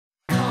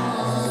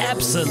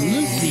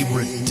absolutely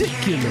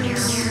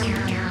ridiculous.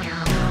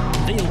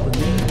 They'll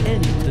believe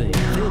anything.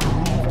 They'll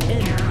believe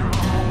anything.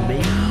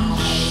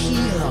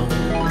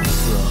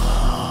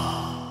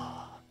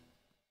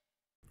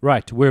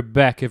 Right, we're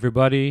back,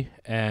 everybody,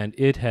 and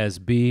it has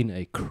been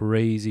a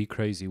crazy,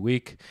 crazy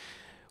week.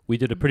 We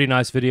did a pretty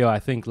nice video, I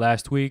think,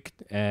 last week,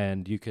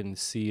 and you can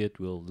see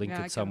it. We'll link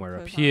it somewhere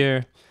up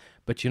here.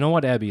 But you know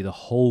what, Abby? The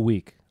whole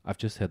week, I've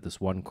just had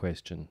this one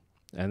question,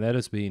 and that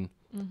has been,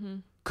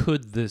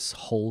 could this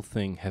whole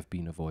thing have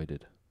been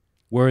avoided?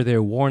 Were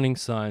there warning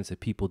signs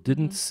that people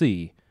didn't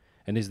see?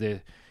 And is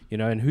there,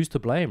 and who's to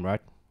blame,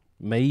 right?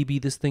 Maybe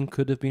this thing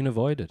could have been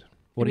avoided.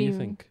 What do you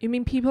think? You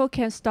mean people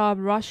can stop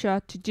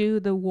Russia to do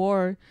the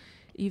war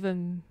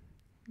even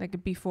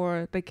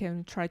before they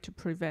can try to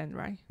prevent,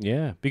 right?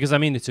 Yeah, because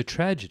it's a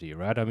tragedy,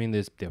 right?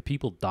 There are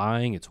people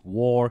dying, it's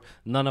war.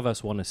 None of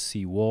us want to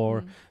see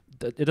war.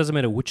 It doesn't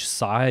matter which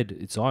side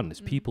it's on.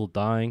 There's people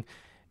dying,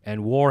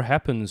 and war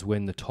happens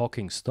when the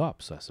talking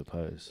stops, I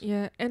suppose.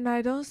 Yeah, and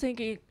I don't think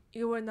it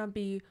will not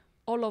be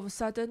all of a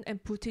sudden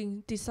and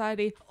Putin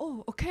decided,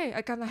 oh, okay,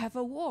 I gonna have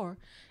a war.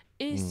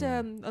 It's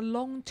a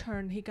long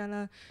term. He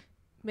gonna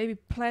maybe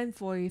plan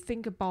for it,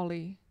 think about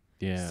it.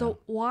 Yeah. So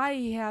why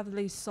he have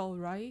this soul,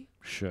 right?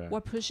 Sure.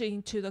 We're pushing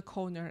into the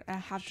corner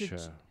and have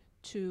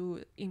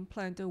to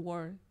implant the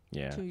war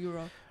to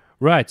Europe.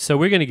 Right, so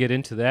we're going to get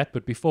into that,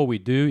 but before we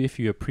do, if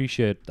you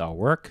appreciate our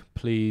work,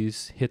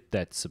 please hit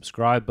that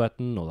subscribe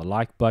button or the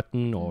like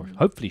button, or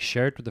hopefully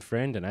share it with a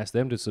friend and ask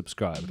them to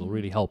subscribe. It'll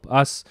really help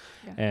us.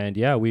 Yeah. And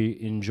we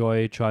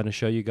enjoy trying to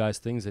show you guys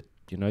things that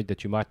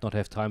that you might not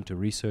have time to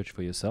research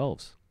for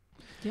yourselves.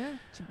 Yeah,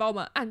 请帮我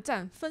们按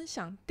赞、分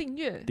享、订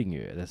阅。订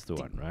阅, that's the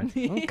one, right?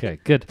 Okay,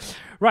 good.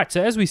 Right,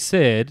 so as we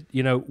said,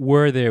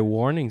 were there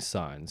warning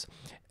signs?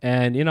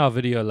 And in our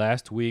video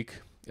last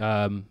week,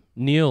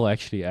 Neil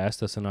actually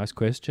asked us a nice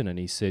question, and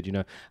he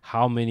said,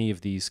 how many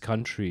of these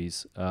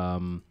countries,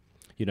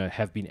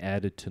 have been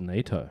added to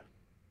NATO?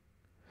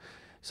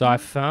 So I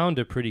found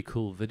a pretty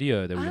cool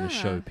video that we're going to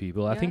show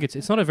people. I think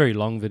it's not a very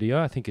long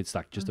video. I think it's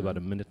just about a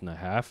minute and a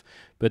half.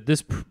 But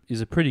this is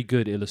a pretty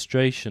good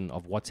illustration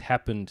of what's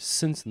happened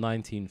since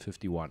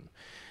 1951.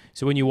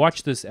 So when you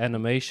watch this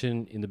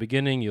animation in the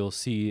beginning, you'll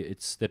see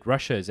that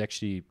Russia is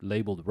actually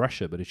labeled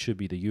Russia, but it should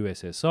be the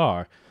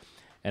USSR.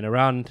 And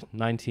around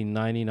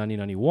 1990,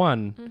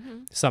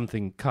 1991,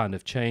 something kind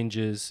of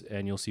changes,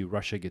 and you'll see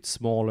Russia get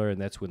smaller,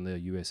 and that's when the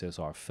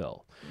USSR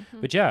fell.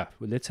 But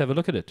let's have a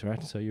look at it,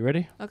 right? So you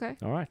ready? Okay.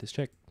 All right, let's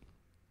check.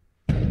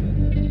 You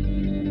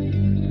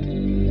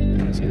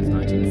can see it's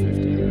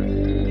 1950, right?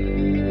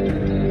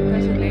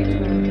 That's a NATO.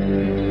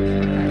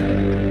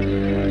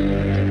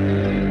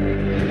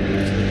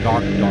 It's the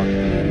dark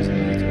blue, isn't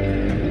it?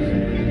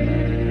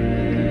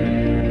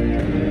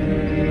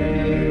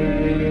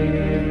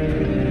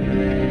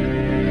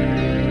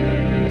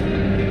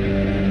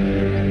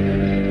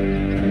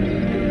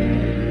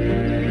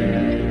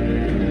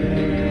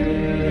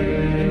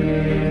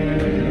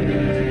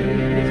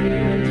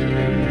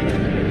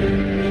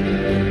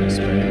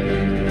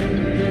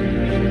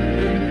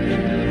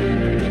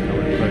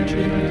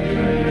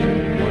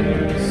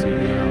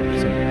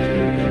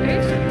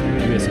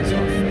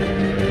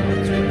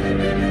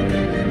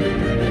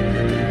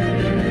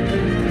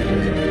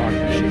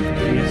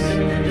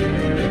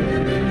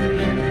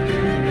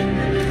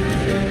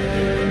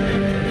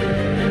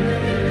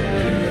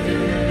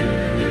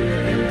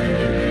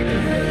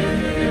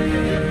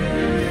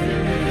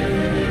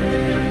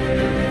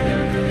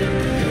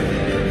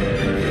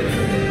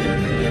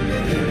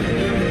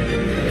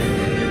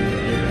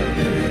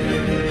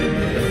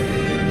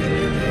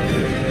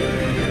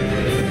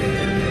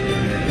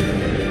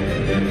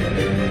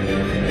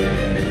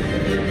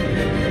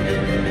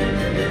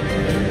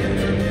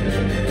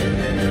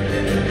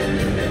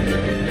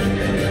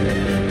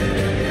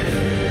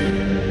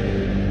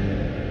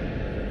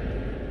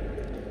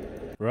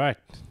 Right.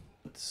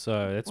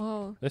 So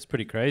that's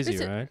pretty crazy,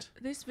 right?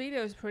 This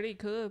video is pretty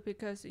cool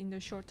because in the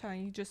short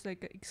time you just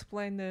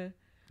explain the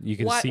you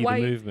can see the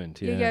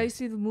movement. Yeah, you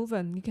see the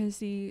movement. You can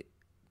see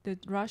that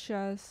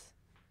Russia's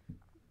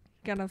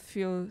gonna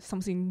feel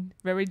something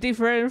very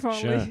different from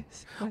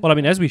this.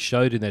 Well, as we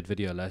showed in that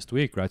video last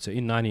week, right? So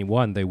in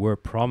 91, they were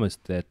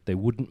promised that they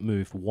wouldn't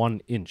move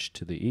 1 inch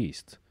to the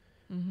east.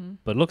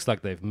 But it looks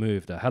like they've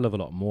moved a hell of a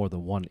lot more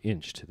than 1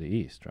 inch to the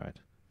east, right?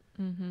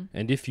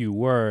 And if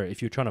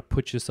you're trying to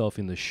put yourself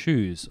in the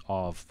shoes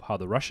of how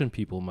the Russian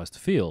people must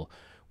feel,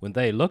 when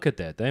they look at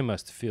that, they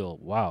must feel,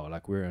 wow,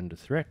 like we're under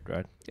threat,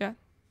 right? Yeah.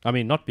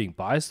 Not being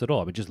biased at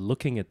all, but just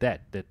looking at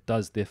that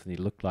does definitely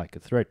look like a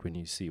threat when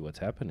you see what's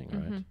happening,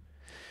 right?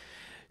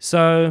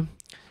 So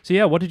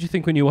what did you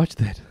think when you watched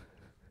that?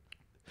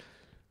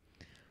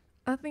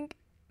 I think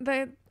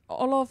that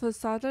all of a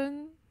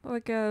sudden,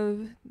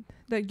 the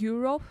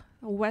Europe,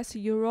 West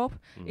Europe,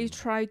 is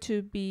trying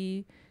to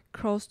be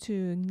close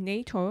to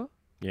NATO.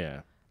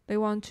 Yeah. They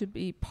want to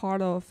be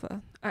part of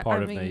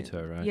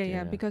NATO, right?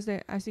 Yeah, because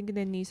I think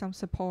they need some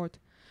support.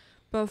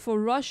 But for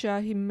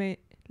Russia,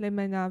 they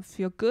may not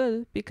feel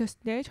good because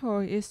NATO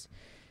is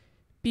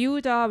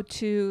build up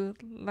to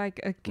like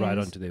against Right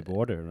onto their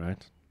border,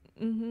 right?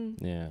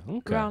 Yeah. Okay.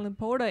 ground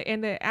border,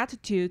 and the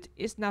attitude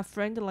is not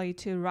friendly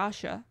to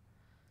Russia.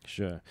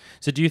 Sure.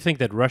 So do you think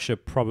that Russia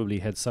probably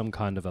had some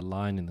kind of a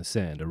line in the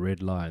sand, a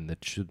red line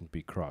that shouldn't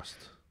be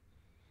crossed?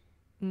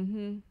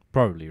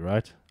 Probably,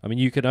 right? I mean,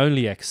 you can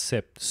only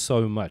accept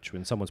so much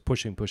when someone's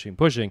pushing.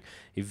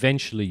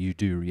 Eventually, you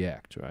do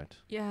react, right?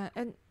 Yeah,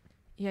 and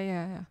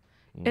yeah.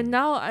 And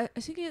now I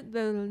think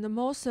the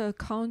most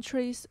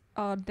countries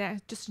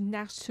just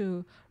next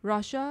to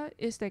Russia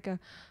is like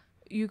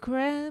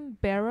Ukraine,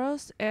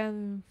 Belarus,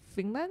 and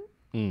Finland,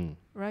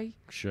 right?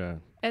 Sure.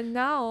 And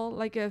now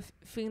like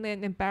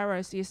Finland and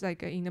Belarus is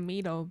like in the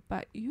middle,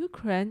 but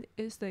Ukraine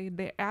is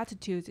their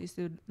attitude is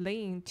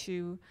leaning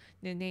to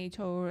the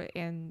NATO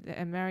and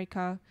the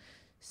America.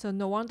 So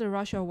no wonder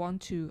Russia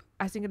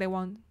I think they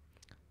want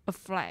a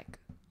flag.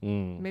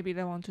 Maybe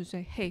they want to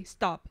say, hey,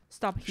 stop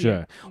here.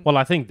 Sure. Well,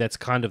 I think that's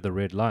kind of the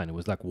red line. It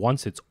was like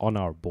once it's on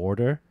our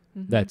border,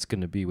 that's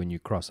going to be when you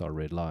cross our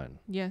red line.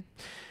 Yeah.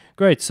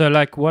 Great. So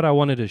like what I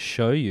wanted to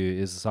show you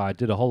is I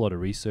did a whole lot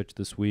of research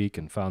this week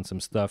and found some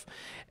stuff.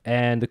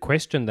 And the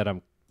question that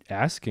I'm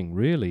asking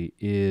really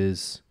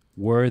is,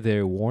 were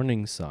there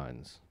warning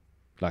signs?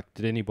 Like,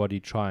 did anybody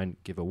try and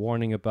give a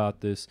warning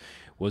about this?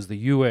 Was the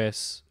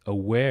US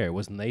aware,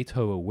 was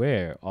NATO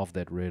aware of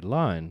that red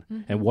line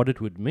and what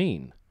it would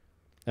mean?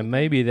 And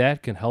maybe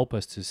that can help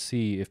us to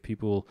see if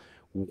people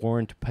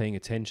weren't paying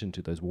attention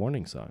to those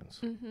warning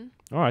signs.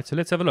 All right, so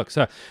let's have a look.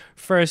 So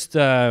first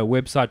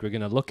website we're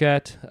going to look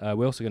at,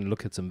 we're also going to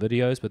look at some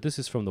videos, but this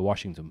is from the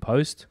Washington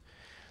Post.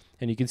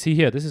 And you can see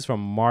here, this is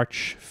from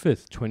March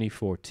 5th,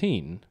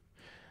 2014.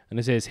 And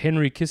it says,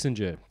 Henry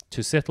Kissinger,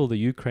 to settle the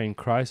Ukraine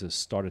crisis,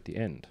 start at the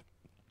end.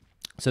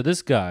 So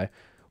this guy,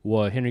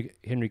 Henry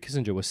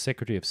Kissinger, was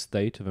Secretary of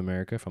State of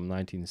America from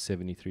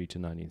 1973 to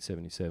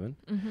 1977.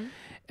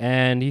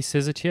 And he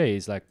says it here,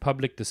 he's like,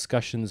 public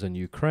discussions on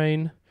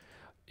Ukraine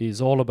is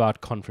all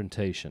about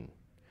confrontation.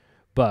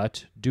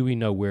 But do we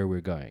know where we're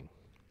going?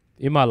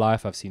 In my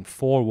life, I've seen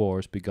 4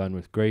 wars begun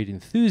with great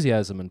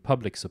enthusiasm and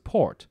public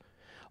support,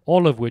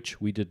 all of which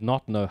we did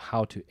not know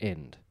how to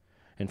end,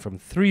 and from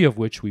 3 of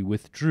which we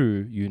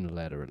withdrew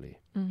unilaterally.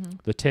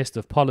 The test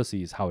of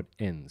policy is how it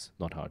ends,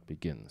 not how it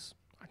begins.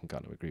 I can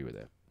kind of agree with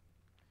that.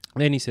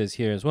 Then he says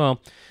here as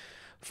well,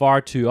 far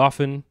too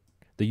often,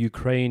 the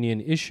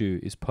Ukrainian issue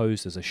is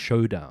posed as a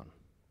showdown,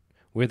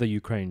 whether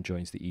Ukraine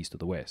joins the East or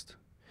the West.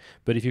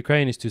 But if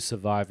Ukraine is to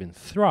survive and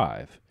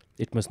thrive,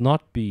 it must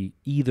not be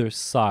either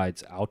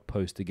side's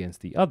outpost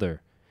against the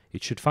other.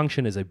 It should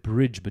function as a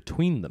bridge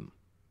between them.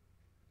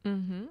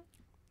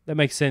 That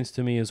makes sense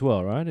to me as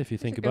well, right? If you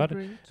think about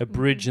it. A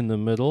bridge in the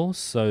middle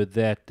so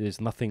that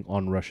there's nothing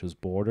on Russia's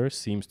border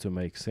seems to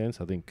make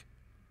sense. I think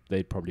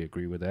they'd probably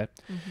agree with that.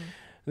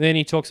 Then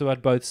he talks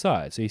about both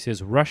sides. So he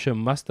says Russia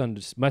must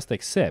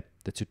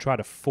accept that to try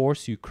to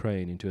force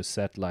Ukraine into a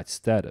satellite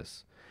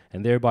status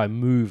and thereby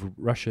move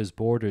Russia's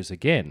borders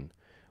again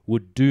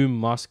would doom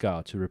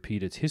Moscow to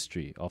repeat its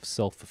history of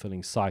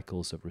self-fulfilling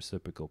cycles of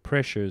reciprocal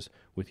pressures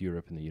with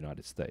Europe and the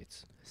United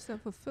States.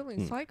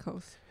 Self-fulfilling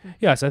cycles.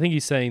 Yes, I think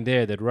he's saying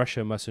there that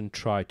Russia mustn't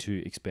try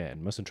to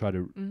expand, mustn't try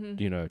to,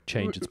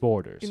 change its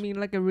borders. You mean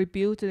like a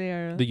rebuild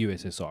their... The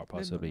USSR,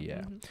 possibly,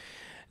 yeah.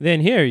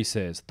 Then here he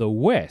says, the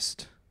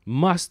West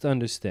must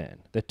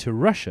understand that to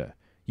Russia,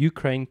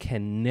 Ukraine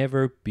can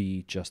never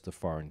be just a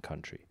foreign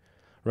country.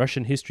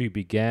 Russian history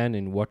began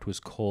in what was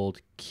called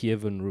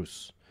Kievan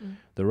Rus.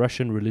 The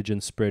Russian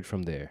religion spread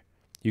from there.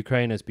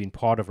 Ukraine has been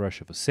part of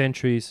Russia for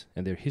centuries,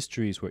 and their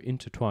histories were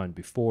intertwined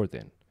before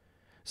then.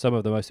 Some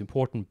of the most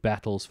important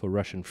battles for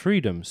Russian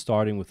freedom,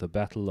 starting with the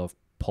Battle of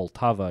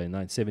Poltava in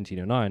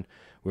 1709,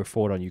 were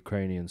fought on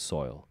Ukrainian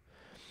soil.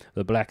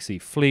 The Black Sea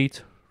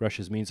Fleet,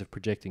 Russia's means of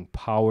projecting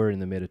power in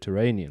the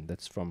Mediterranean,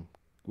 that's from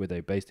where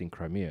they're based in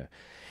Crimea,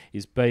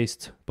 is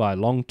based by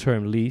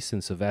long-term lease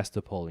in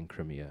Sevastopol in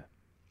Crimea.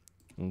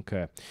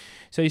 Okay.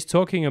 So he's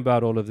talking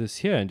about all of this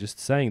here and just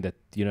saying that,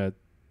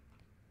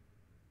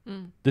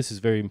 this is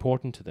very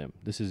important to them.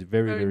 This is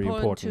very, very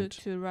important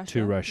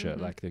to Russia,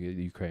 like the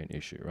Ukraine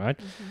issue, right?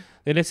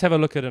 Then let's have a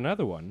look at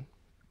another one.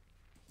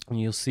 And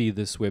you'll see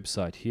this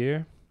website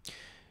here.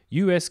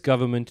 U.S.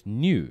 government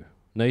knew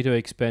NATO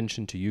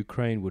expansion to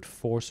Ukraine would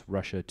force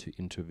Russia to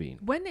intervene.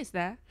 When is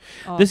that?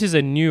 This is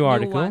a new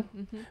article,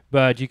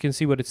 but you can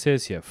see what it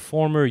says here.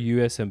 Former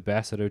U.S.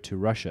 ambassador to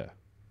Russia.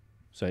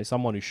 So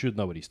someone who should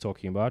know what he's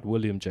talking about,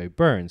 William J.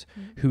 Burns,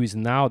 who is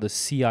now the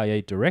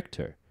CIA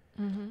director,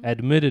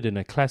 admitted in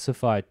a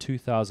classified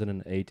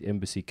 2008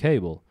 embassy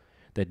cable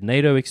that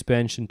NATO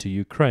expansion to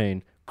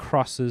Ukraine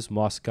crosses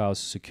Moscow's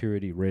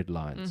security red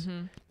lines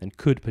and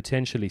could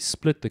potentially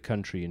split the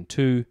country in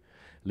two,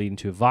 leading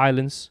to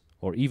violence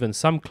or even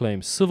some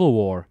claim civil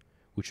war,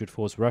 which would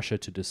force Russia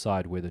to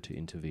decide whether to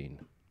intervene.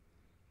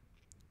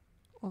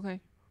 Okay.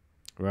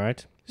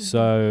 Right?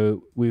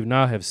 So we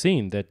now have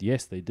seen that,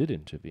 yes, they did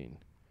intervene.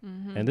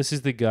 And this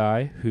is the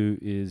guy who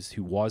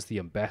was the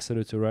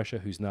ambassador to Russia,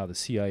 who's now the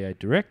CIA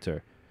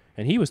director.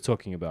 And he was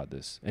talking about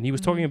this. And he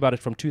was talking about it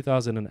from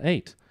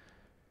 2008.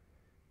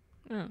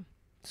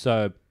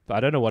 So I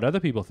don't know what other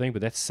people think,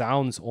 but that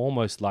sounds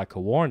almost like a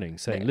warning,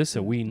 saying,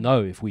 listen, we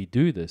know if we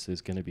do this,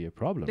 there's going to be a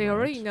problem. They right?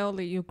 already know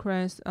that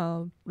Ukraine's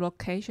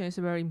location is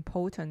very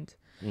important.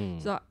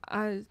 So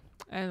I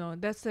don't know,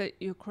 that's the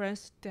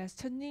Ukraine's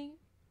destiny,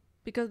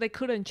 because they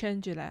couldn't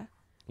change it.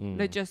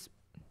 They're just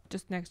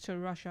next to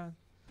Russia.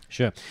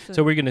 Sure.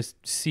 So we're going to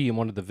see in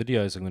one of the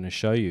videos I'm going to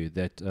show you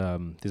that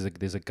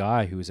there's a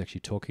guy who is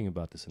actually talking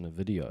about this in a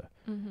video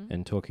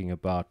and talking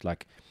about,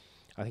 like,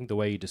 I think the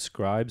way he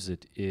describes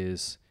it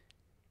is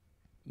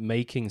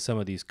making some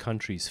of these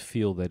countries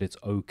feel that it's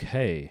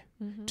okay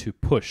to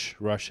push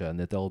Russia and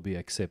that they'll be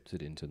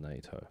accepted into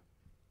NATO.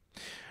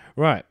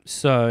 Right.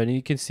 So, and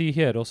you can see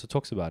here, it also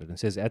talks about it. It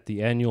says, at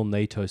the annual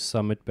NATO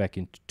summit back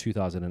in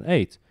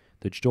 2008,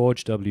 the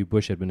George W.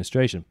 Bush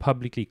administration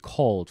publicly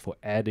called for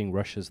adding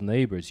Russia's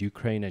neighbors,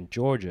 Ukraine and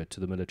Georgia, to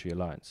the military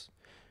alliance.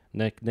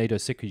 NATO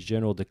Secretary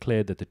General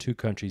declared that the two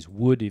countries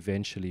would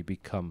eventually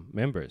become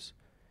members.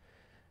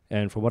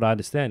 And from what I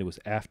understand, it was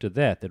after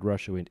that that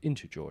Russia went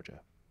into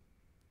Georgia.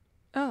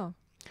 Oh.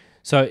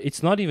 So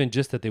it's not even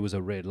just that there was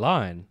a red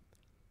line.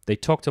 They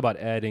talked about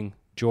adding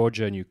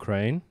Georgia and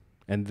Ukraine,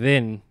 and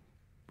then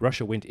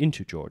Russia went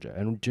into Georgia.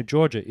 And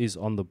Georgia is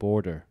on the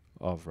border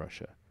of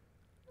Russia.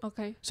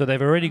 Okay. So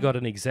they've already got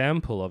an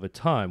example of a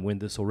time when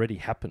this already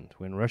happened,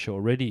 when Russia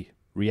already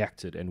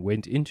reacted and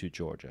went into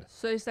Georgia.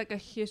 So it's like a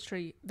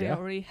history. They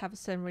already have the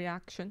same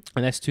reaction.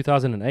 And that's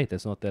 2008.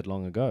 That's not that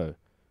long ago.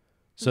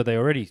 So they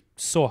already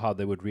saw how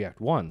they would react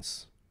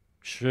once.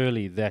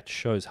 Surely that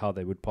shows how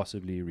they would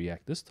possibly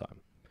react this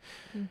time.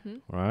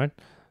 Right?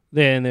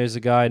 Then there's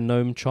a guy,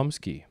 Noam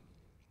Chomsky,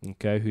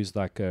 okay, who's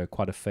like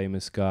quite a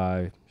famous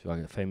guy,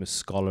 like a famous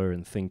scholar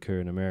and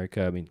thinker in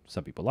America. I mean,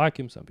 some people like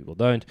him, some people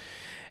don't.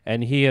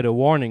 And he had a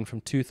warning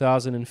from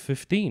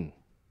 2015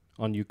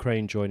 on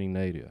Ukraine joining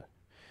NATO.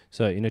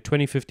 So in a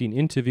 2015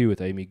 interview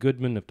with Amy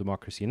Goodman of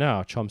Democracy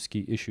Now!,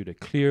 Chomsky issued a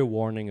clear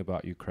warning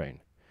about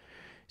Ukraine.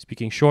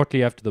 Speaking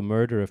shortly after the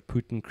murder of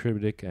Putin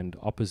critic and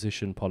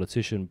opposition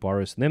politician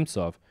Boris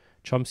Nemtsov,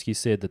 Chomsky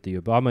said that the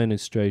Obama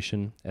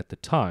administration at the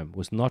time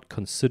was not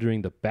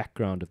considering the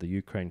background of the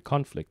Ukraine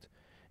conflict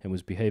and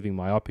was behaving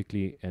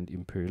myopically and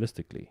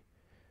imperialistically.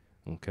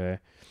 Okay,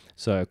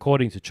 so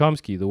according to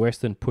Chomsky, the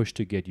Western push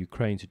to get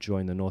Ukraine to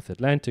join the North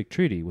Atlantic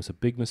Treaty was a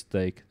big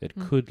mistake that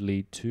could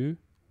lead to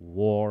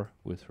war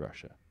with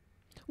Russia.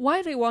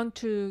 Why they want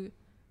to,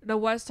 the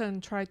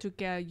Western try to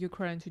get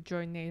Ukraine to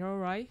join NATO,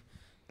 right?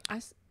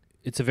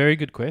 It's a very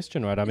good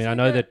question, right? I mean, I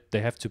know that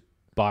they have to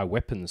buy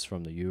weapons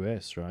from the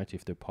US, right,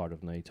 if they're part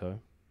of NATO.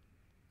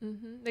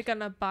 They're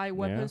gonna buy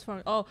weapons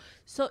from. Oh,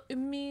 so it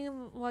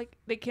means like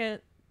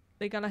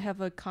they're gonna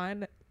have a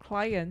client,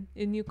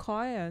 a new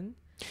client.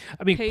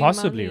 I mean,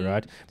 possibly,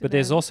 right? But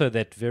there's also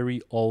that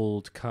very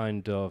old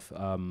kind of,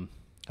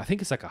 I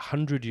think it's like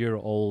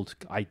 100-year-old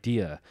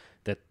idea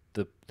that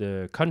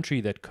the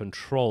country that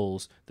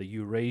controls the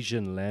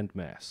Eurasian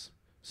landmass.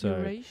 So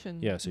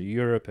Eurasian. Yeah, so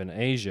Europe and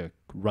Asia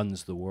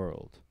runs the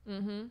world.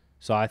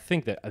 So I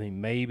think that, I mean,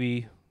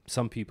 maybe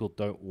some people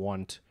don't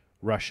want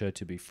Russia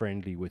to be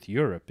friendly with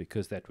Europe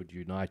because that would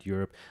unite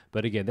Europe.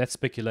 But again, that's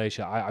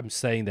speculation. I'm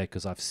saying that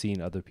because I've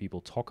seen other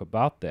people talk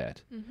about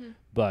that,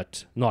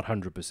 but not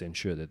 100%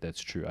 sure that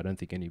that's true. I don't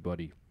think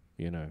anybody,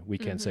 we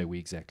can't say we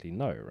exactly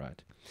know,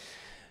 right?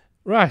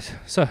 Right,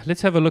 so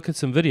let's have a look at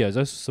some videos.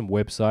 Those are some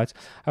websites.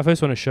 I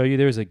first want to show you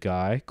there is a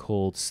guy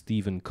called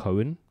Stephen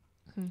Cohen.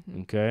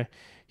 Okay,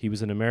 he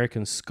was an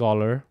American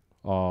scholar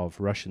of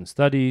Russian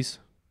studies.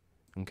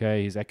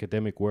 Okay, his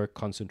academic work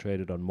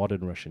concentrated on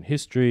modern Russian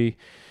history.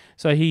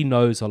 So he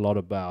knows a lot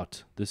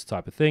about this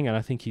type of thing, and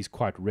I think he's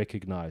quite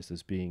recognized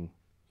as being,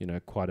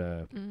 quite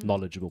a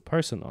knowledgeable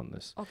person on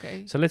this.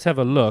 Okay. So let's have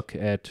a look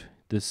at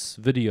this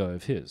video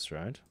of his,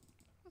 right?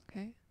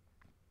 Okay.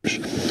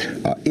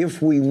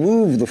 If we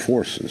move the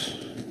forces,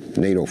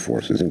 NATO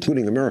forces,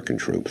 including American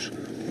troops,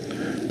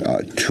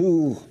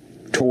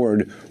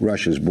 toward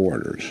Russia's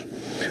borders,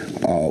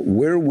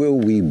 where will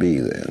we be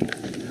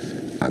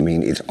then? I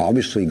mean, it's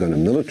obviously going to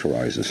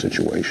militarize the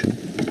situation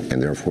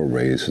and therefore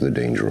raise the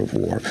danger of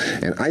war.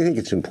 And I think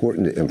it's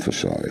important to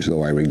emphasize,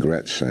 though I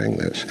regret saying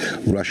this,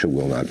 Russia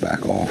will not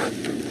back off.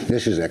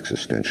 This is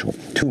existential.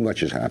 Too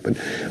much has happened.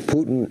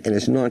 Putin, and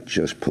it's not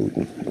just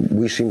Putin.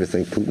 We seem to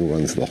think Putin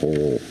runs the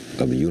whole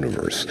of the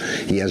universe.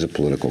 He has a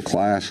political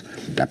class.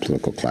 That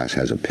political class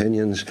has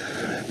opinions.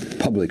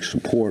 Public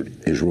support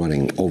is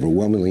running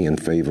overwhelmingly in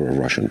favor of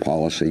Russian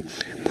policy.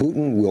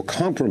 Putin will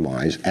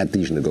compromise at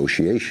these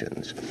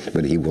negotiations,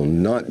 but he will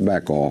not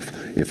back off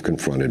if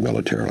confronted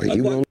militarily. He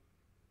will.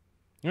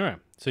 All right.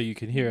 So you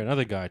can hear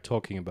another guy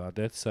talking about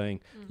that, saying,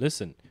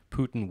 listen,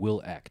 Putin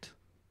will act.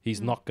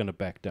 He's not going to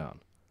back down.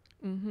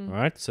 All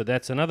right. So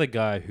that's another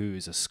guy who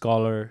is a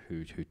scholar,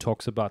 who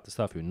talks about the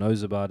stuff, who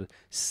knows about it,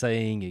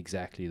 saying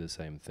exactly the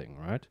same thing,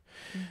 right?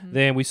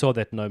 Then we saw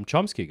that Noam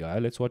Chomsky guy.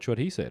 Let's watch what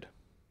he said.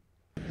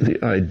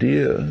 The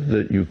idea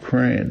that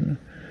Ukraine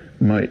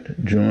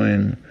might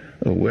join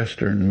a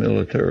Western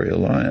military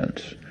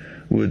alliance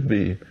would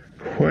be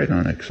quite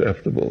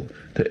unacceptable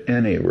to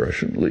any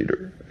Russian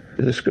leader.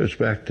 This goes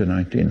back to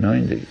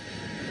 1990.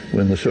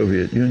 when the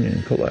Soviet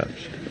Union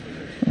collapsed.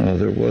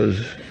 There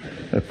was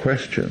a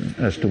question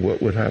as to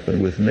what would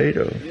happen with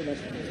NATO.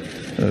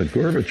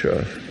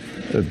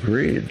 Gorbachev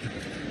agreed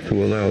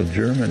to allow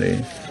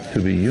Germany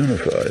to be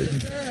unified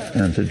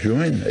and to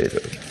join NATO.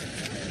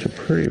 It's a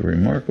pretty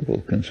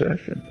remarkable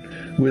concession,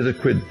 with a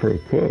quid pro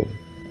quo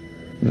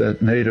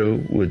that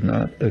NATO would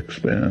not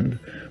expand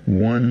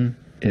 1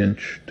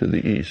 inch to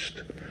the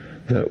east.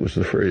 That was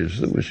the phrase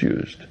that was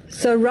used.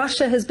 So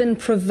Russia has been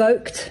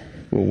provoked.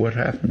 Well, what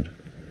happened?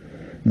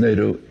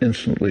 NATO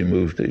instantly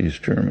moved to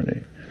East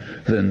Germany.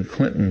 Then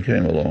Clinton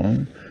came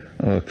along,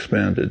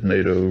 expanded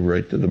NATO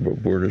right to the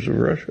borders of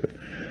Russia.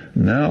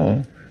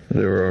 Now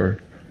there are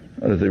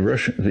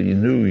the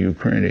new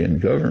Ukrainian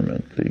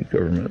government, the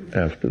government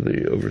after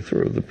the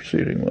overthrow of the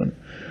preceding one,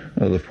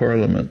 the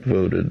parliament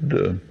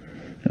voted,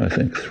 I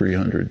think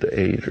 300 to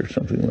 8 or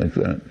something like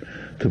that,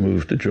 to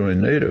move to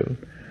join NATO.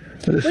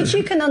 Which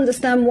you can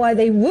understand why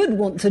they would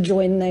want to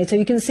join NATO.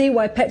 You can see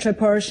why Petro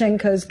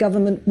Poroshenko's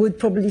government would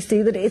probably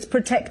see that it's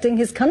protecting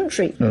his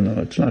country. No,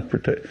 it's not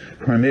protect.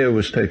 Crimea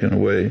was taken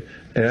away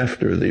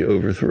after the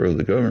overthrow of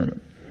the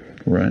government,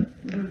 right?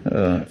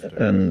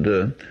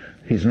 And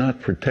he's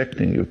not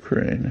protecting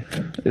Ukraine,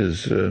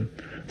 is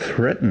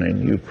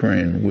threatening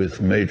Ukraine with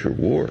major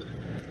war.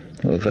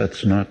 Well,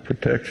 that's not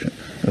protection.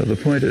 The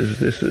point is,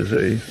 this is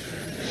a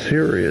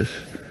serious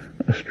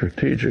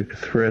strategic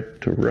threat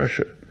to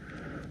Russia,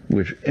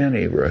 which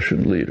any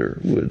Russian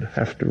leader would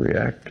have to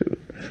react to.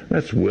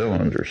 That's well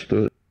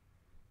understood.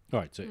 All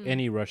right, so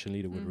any Russian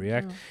leader would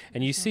react.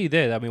 And you see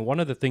there, I mean, one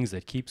of the things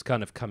that keeps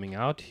kind of coming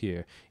out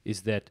here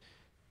is that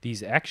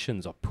these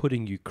actions are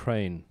putting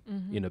Ukraine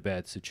in a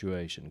bad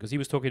situation. Because he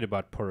was talking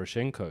about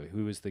Poroshenko,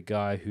 who was the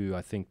guy who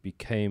I think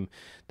became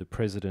the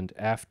president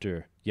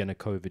after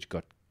Yanukovych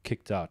got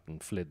kicked out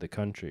and fled the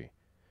country.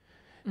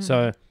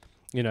 So,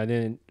 you know,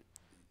 then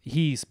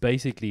he's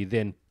basically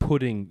then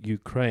putting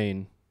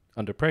Ukraine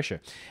under pressure.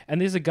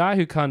 And there's a guy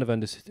who kind of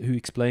who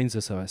explains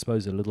this, I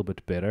suppose, a little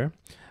bit better.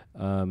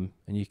 And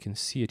you can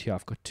see it here.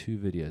 I've got 2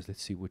 videos.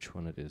 Let's see which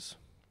one it is.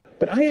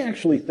 But I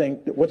actually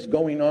think that what's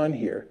going on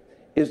here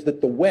is that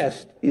the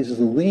West is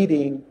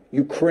leading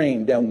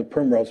Ukraine down the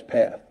primrose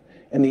path.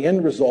 And the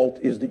end result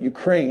is that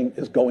Ukraine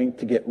is going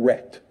to get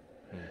wrecked.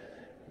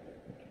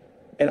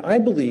 And I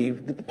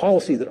believe that the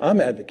policy that I'm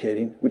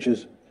advocating, which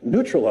is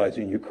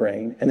neutralizing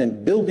Ukraine and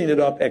then building it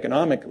up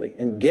economically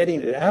and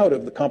getting it out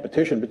of the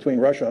competition between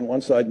Russia on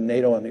one side and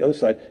NATO on the other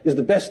side, is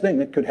the best thing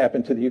that could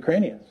happen to the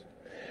Ukrainians.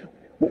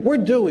 What we're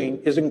doing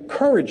is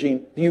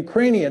encouraging the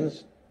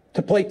Ukrainians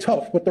to play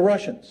tough with the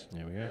Russians.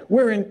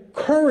 We're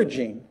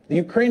encouraging the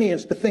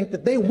Ukrainians to think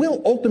that they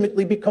will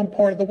ultimately become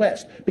part of the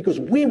West, because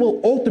we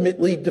will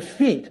ultimately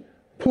defeat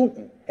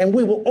Putin and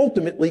we will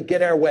ultimately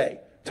get our way.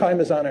 Time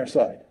is on our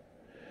side.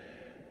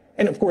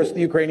 And of course, the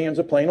Ukrainians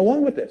are playing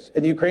along with this.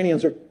 And the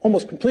Ukrainians are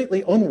almost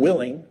completely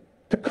unwilling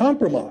to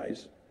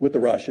compromise with the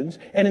Russians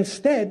and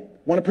instead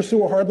want to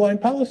pursue a hardline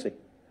policy.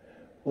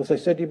 Well, as I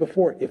said to you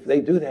before, if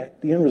they do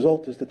that, the end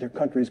result is that their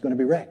country is going to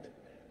be wrecked.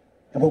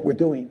 And what we're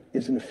doing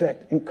is, in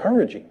effect,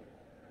 encouraging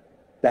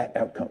that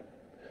outcome.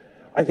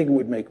 I think it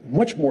would make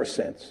much more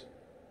sense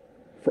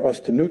for us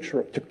to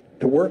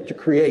work to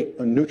create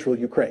a neutral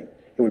Ukraine.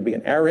 It would be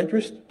in our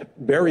interest to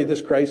bury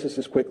this crisis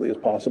as quickly as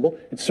possible.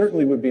 It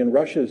certainly would be in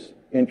Russia's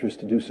interest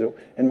to do so.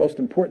 And most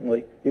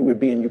importantly, it would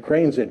be in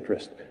Ukraine's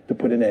interest to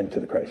put an end to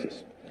the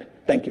crisis.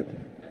 Thank you.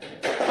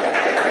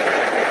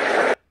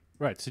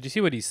 Right. So do you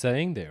see what he's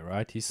saying there,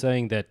 right? He's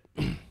saying that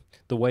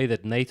the way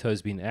that NATO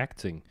has been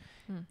acting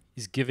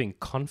is giving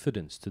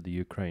confidence to the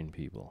Ukraine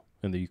people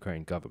and the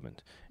Ukraine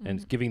government,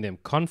 and giving them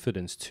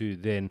confidence to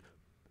then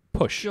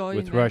push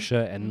with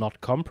Russia and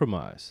not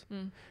compromise.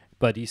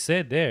 But he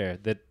said there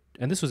that,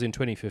 and this was in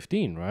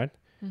 2015, right,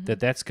 that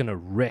that's going to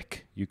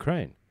wreck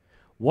Ukraine.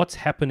 What's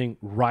happening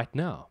right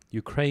now?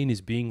 Ukraine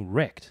is being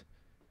wrecked,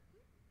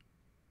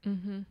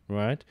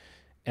 right?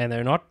 And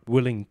they're not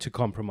willing to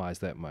compromise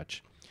that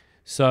much.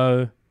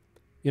 So,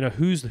 you know,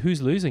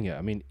 who's losing it?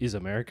 I mean, is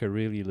America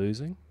really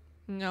losing?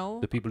 No.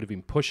 The people who've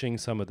been pushing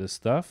some of this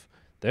stuff,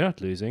 they're not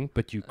losing,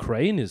 but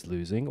Ukraine is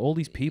losing. All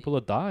these people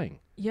are dying.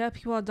 Yeah,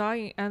 people are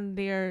dying, and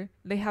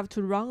they have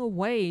to run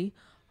away.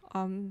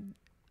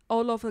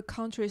 All of the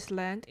country's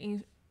land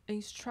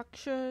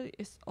infrastructure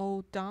is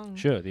all done.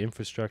 Sure, the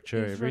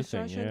infrastructure,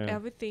 everything. Yeah.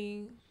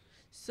 Everything.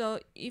 So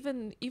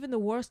even the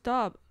worst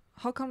up,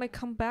 how can they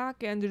come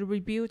back and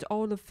rebuild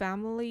all the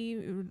family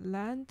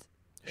land?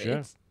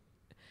 Sure.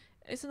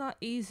 It's not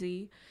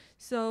easy.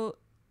 So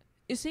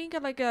you think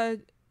like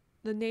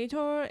the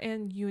NATO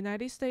and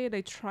United States,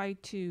 they try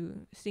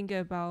to think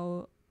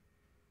about,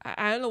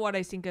 I don't know what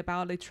they think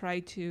about. They try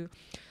to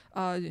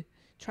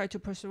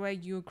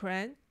persuade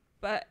Ukraine,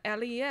 but at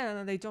the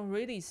end they don't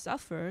really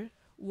suffer.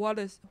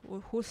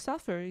 Who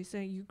suffers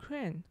is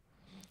Ukraine.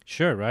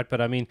 Sure, right. But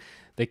I mean,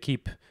 they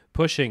keep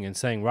pushing and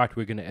saying, right,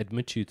 we're going to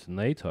admit you to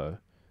NATO.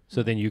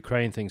 So then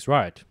Ukraine thinks,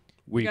 right,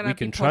 we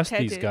can trust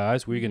these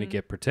guys. We're going to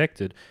get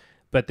protected.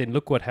 But then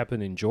look what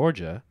happened in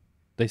Georgia.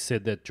 They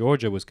said that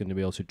Georgia was going to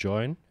be able to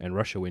join, and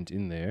Russia went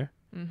in there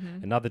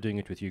And now they're doing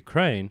it with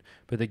Ukraine,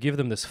 but they give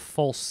them this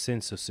false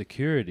sense of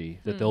security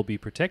that they'll be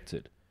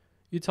protected.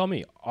 You tell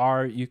me,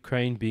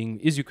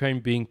 is Ukraine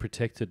being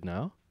protected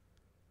now?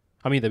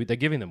 I mean, they're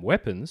giving them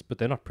weapons, but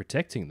they're not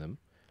protecting them.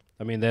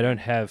 I mean, they don't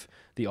have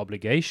the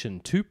obligation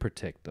to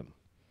protect them.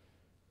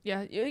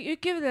 Yeah, you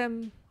give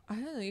them, I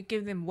don't know, you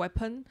give them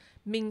weapon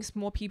means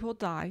more people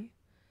die,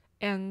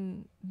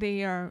 and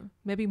they are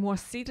maybe more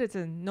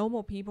citizen, no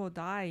more people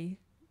die.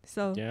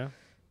 So Yeah.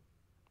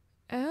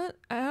 I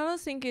don't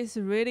think it's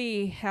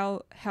really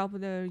help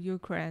the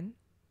Ukraine.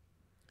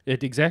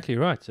 Exactly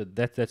right. So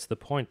that's the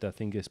point I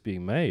think is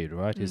being made,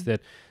 right? Is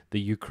that the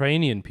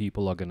Ukrainian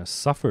people are going to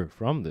suffer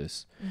from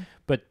this.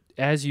 But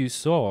as you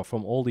saw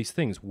from all these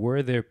things,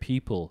 were there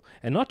people,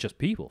 and not just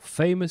people,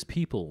 famous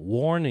people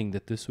warning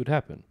that this would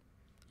happen?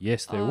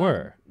 Yes, there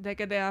were.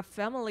 Like they are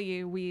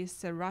familiar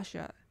with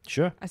Russia.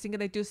 Sure. I think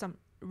they do some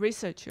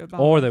research about.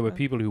 Or there were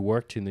people who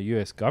worked in the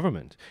U.S.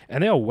 government,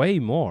 and there are way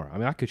more. I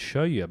mean, I could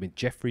show you. I mean,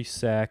 Jeffrey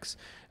Sachs,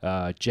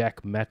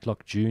 Jack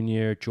Matlock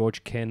Jr.,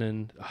 George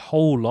Kennan, a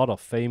whole lot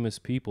of famous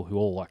people who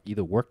all like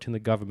either worked in the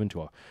government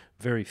or are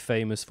very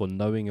famous for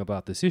knowing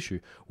about this issue,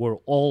 were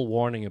all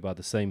warning about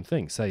the same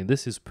thing, saying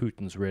this is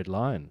Putin's red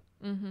line.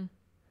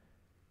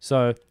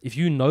 So if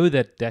you know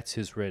that that's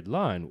his red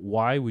line,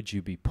 why would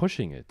you be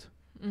pushing it?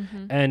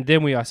 And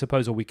then I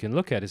suppose what we can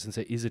look at is and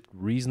say, is it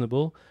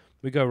reasonable?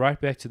 We go right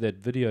back to that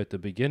video at the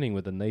beginning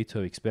with the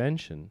NATO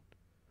expansion.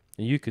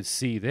 And you could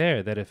see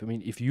there that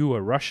if you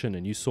were Russian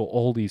and you saw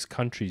all these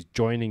countries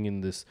joining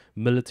in this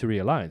military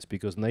alliance,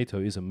 because NATO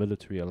is a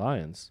military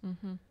alliance,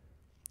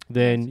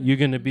 then you're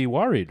going to be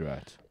worried,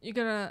 right?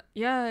 You're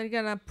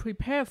gonna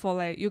prepare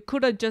for it. You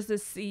couldn't just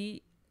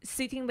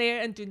sitting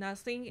there and do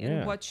nothing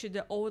and watch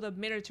all the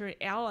military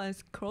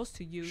allies close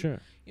to you. Sure.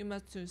 You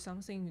must do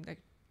something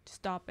like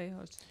stop it.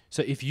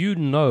 So if you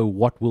know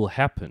what will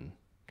happen,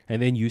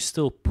 and then you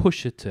still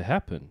push it to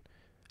happen,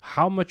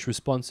 how much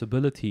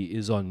responsibility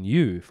is on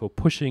you for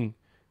pushing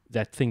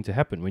that thing to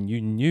happen when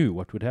you knew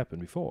what would happen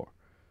before?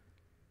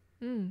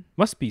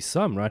 Must be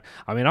some, right?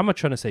 I mean, I'm not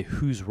trying to say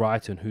who's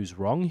right and who's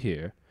wrong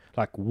here.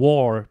 Like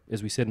war,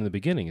 as we said in the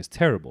beginning, is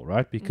terrible,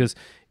 right? Because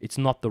it's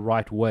not the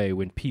right way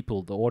when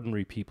people, the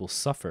ordinary people,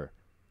 suffer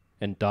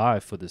and die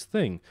for this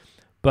thing.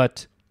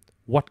 But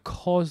what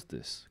caused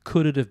this?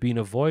 Could it have been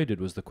avoided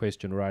was the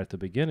question right at the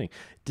beginning.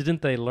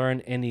 Didn't they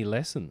learn any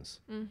lessons?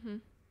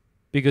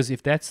 Because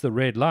if that's the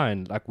red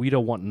line, like we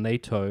don't want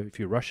NATO, if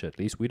you're Russia at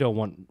least, we don't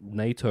want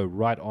NATO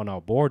right on our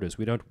borders.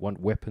 We don't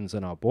want weapons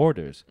on our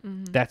borders.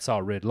 That's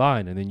our red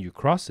line, and then you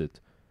cross it.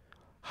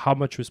 How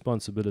much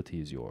responsibility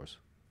is yours?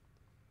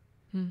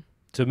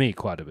 To me,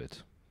 quite a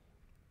bit.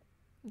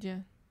 Yeah.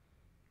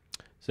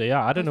 So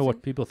yeah, I don't know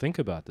what people think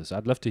about this.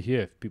 I'd love to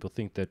hear if people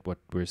think that what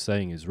we're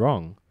saying is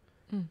wrong.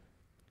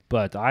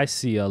 But I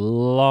see a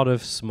lot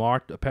of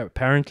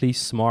apparently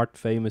smart,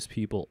 famous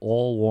people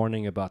all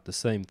warning about the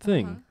same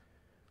thing.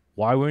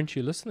 Why weren't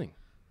you listening?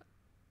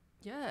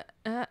 Yeah,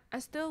 I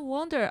still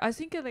wonder. I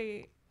think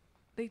they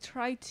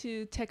try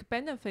to take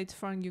benefits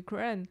from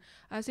Ukraine.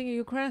 I think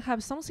Ukraine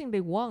have something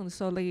they want,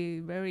 so they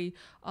very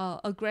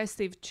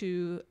aggressive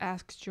to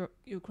ask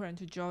Ukraine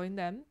to join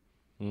them.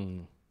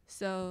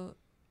 So,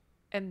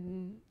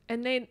 and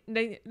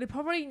they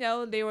probably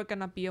know they were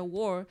gonna be a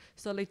war,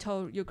 so they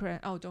told Ukraine,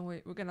 "Oh, don't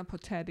worry, we're gonna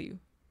protect you."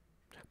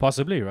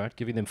 Possibly, right?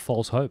 Giving them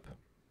false hope.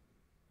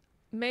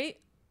 Maybe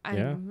I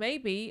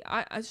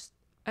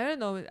don't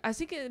know. I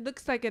think it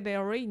looks like they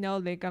already know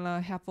they're gonna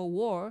have a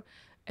war,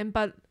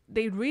 but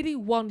they really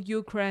want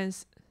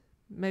Ukraine's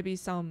maybe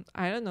some,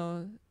 I don't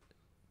know,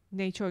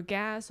 natural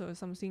gas or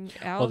something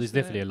else. Well, there's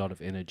definitely a lot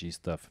of energy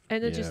stuff.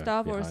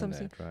 Or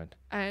something. That, right?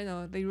 I don't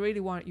know. They really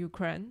want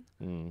Ukraine.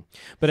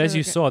 But so as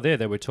you saw there,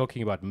 they were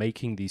talking about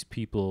making the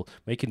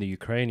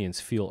Ukrainians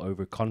feel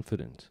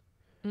overconfident.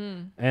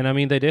 And I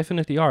mean, they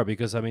definitely are,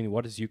 because I mean,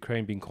 what has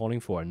Ukraine been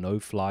calling for? A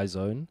no-fly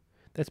zone?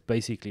 That's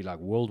basically like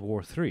World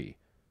War III.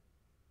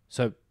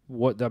 So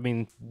what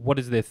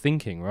is their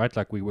thinking, right?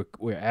 Like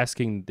we're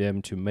asking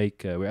them to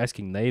make, we're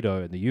asking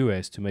NATO and the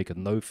US to make a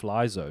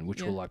no-fly zone,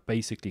 which will like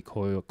basically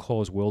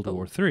cause World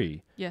War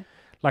III. Yeah.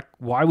 Like,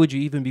 why would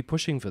you even be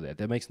pushing for that?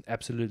 That makes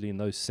absolutely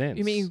no sense.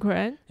 You mean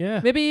Ukraine?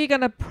 Yeah. Maybe you're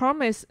gonna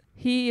promise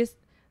the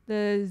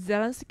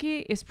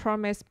Zelensky is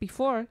promised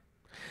before.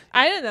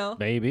 I don't know.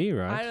 Maybe,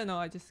 right? I don't know.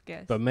 I just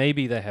guess. But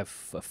maybe they have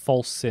a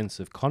false sense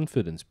of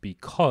confidence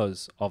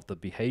because of the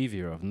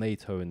behavior of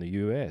NATO and the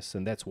US,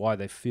 and that's why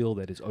they feel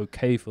that it's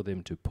okay for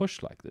them to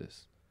push like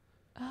this.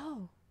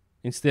 Oh.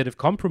 Instead of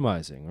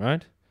compromising,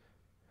 right?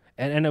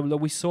 And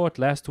we saw it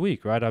last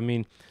week, right? I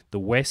mean, the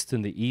West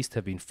and the East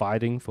have been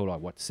fighting for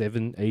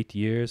 7-8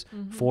 years,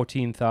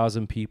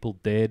 14,000 people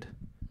dead.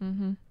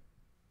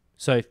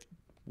 So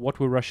what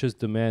were Russia's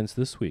demands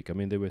this week? I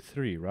mean, there were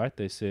 3, right?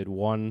 They said,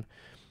 1,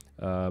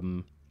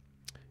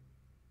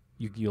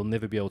 you'll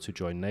never be able to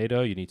join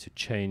NATO. You need to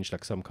change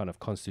some kind of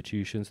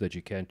constitution so that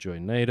you can't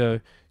join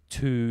NATO.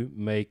 2,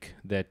 make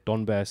that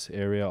Donbass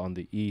area on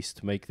the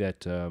east, make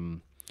that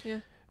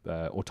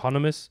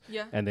autonomous.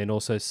 Yeah. And then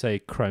also say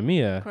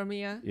Crimea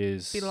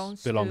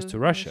belongs to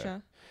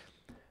Russia.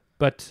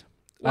 But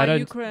I Why don't.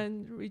 Ukraine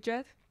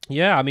reject?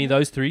 Yeah, I mean,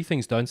 those three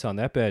things don't sound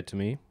that bad to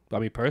me. I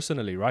mean,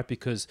 personally, right?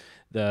 Because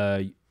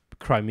the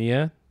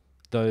Crimea,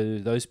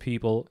 those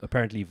people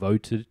apparently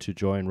voted to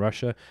join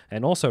Russia.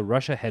 And also,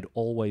 Russia had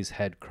always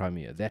had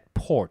Crimea. That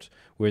port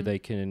where they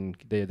can,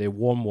 their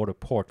warm water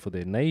port for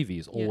their navy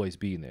has always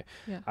been there.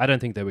 Yeah. I don't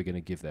think they were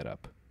going to give that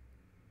up.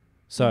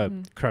 So,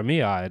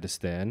 Crimea, I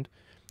understand.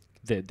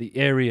 The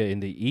area in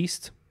the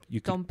east, you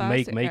could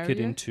Donbass make it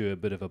area. into a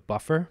bit of a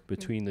buffer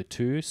between the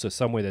two. So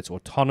somewhere that's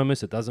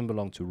autonomous, it doesn't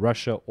belong to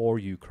Russia or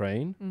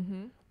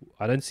Ukraine.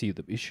 I don't see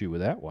the issue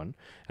with that one.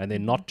 And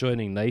then not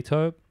joining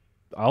NATO,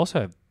 I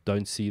also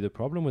don't see the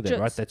problem with that,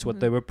 right? That's what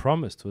they were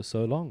promised for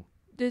so long.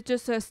 They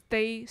just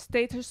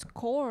status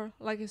quo,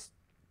 like it's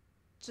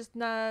just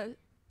not.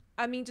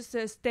 I mean, just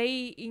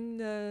stay in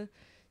the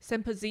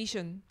same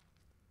position.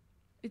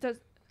 It does.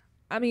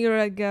 I mean,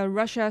 like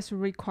Russia's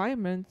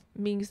requirement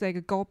means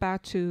like go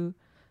back to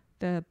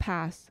the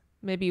past,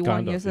 maybe Kind 1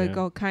 of, years yeah.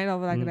 ago, kind of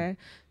like that,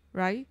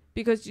 right?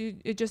 Because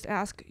you just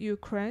ask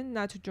Ukraine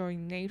not to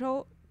join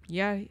NATO.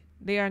 Yeah,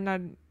 they are not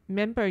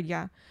member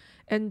yet.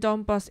 And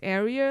Donbass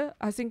area,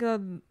 I think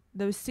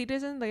the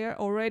citizens there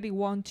already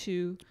want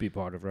to Be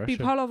part of Russia. be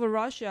part of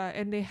Russia,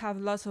 and they have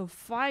lots of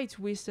fights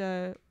with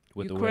the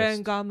With the Ukrainian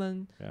West.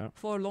 government Yeah,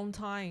 for a long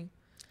time.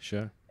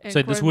 sure. And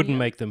So this wouldn't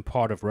Crimea- make them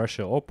part of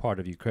Russia or part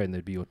of Ukraine.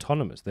 They'd be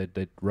autonomous.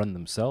 They'd run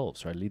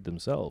themselves, right? Lead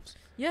themselves.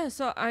 Yeah,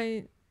 so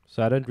I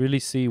don't really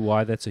see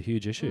why that's a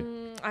huge issue.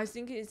 I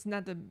think it's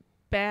not a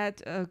bad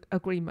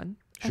agreement.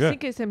 Sure. I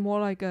think it's more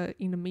like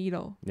in the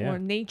middle, Yeah. or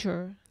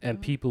nature. And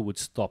people would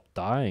stop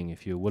dying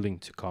if you're willing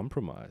to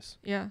compromise.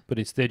 Yeah. But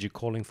instead, you're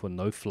calling for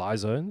no-fly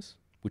zones,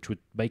 which would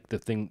make the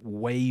thing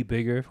way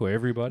bigger for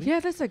everybody.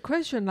 Yeah, that's a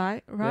question,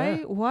 right?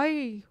 Yeah.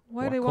 Why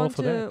they call want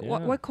for to? that?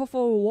 Yeah. Why call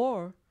for a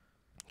war?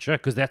 Sure,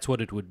 because that's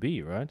what it would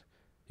be, right?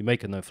 You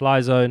make a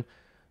no-fly zone,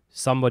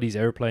 somebody's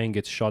airplane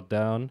gets shot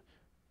down,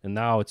 and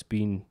now it's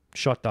been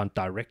shot down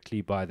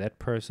directly by that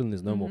person.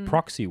 There's no more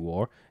proxy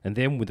war. And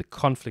then when the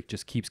conflict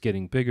just keeps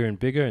getting bigger and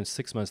bigger, and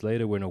 6 months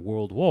later we're in a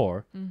world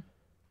war, and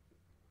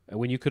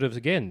when you could have,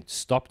 again,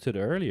 stopped it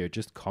earlier,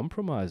 just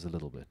compromise a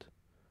little bit.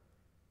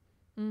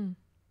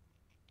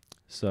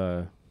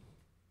 So,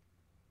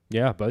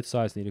 yeah, both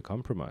sides need to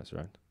compromise,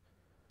 right?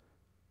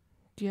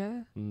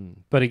 Yeah.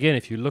 But again,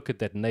 if you look at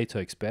that NATO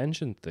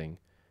expansion thing,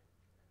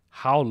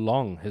 how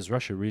long has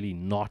Russia really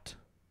not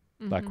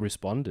like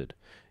responded?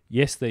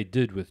 Yes, they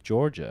did with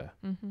Georgia,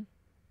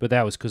 but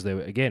that was because they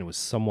were, again, it was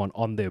someone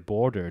on their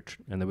border,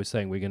 and they were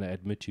saying, we're going to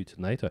admit you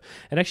to NATO.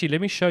 And actually,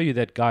 let me show you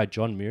that guy,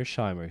 John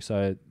Mearsheimer.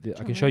 So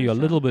I can show you a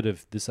little bit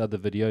of this other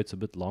video. It's a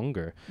bit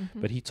longer,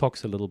 but he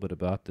talks a little bit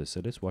about this.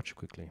 So let's watch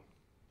quickly.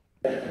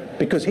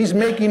 Because he's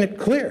making it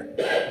clear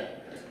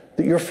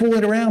that you're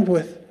fooling around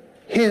with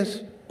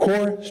his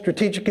core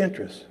strategic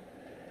interests.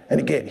 And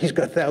again, he's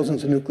got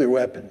thousands of nuclear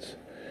weapons.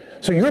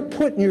 So you're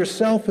putting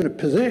yourself in a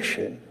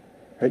position,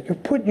 right? You're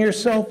putting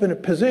yourself in a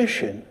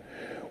position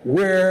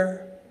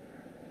where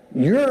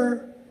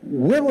you're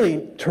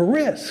willing to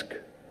risk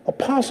a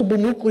possible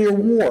nuclear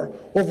war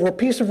over a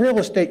piece of real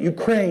estate,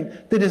 Ukraine,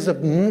 that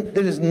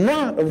is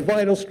not of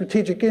vital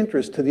strategic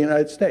interest to the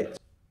United States.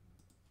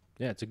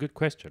 Yeah, it's a good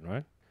question,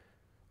 right?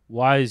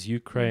 Why is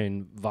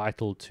Ukraine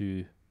vital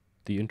to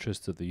the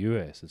interests of the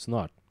US? It's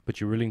not. But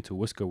you're willing to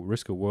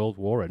risk a world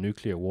war, a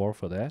nuclear war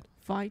for that?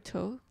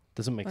 Vital.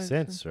 Doesn't make Vital,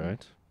 sense, yeah.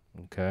 right?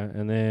 Okay,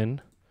 and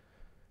then...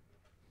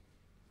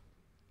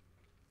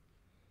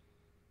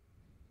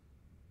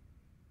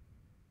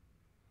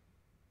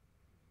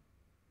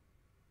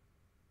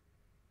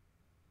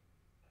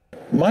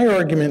 My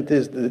argument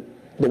is that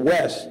the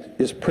West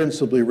is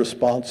principally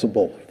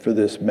responsible for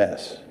this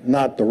mess,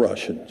 not the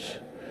Russians.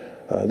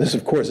 This,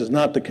 of course, is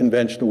not the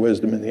conventional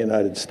wisdom in the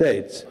United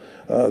States.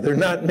 There are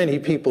not many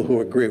people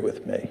who agree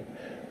with me,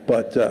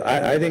 but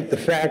I think the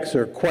facts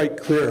are quite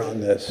clear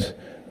on this,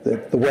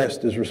 that the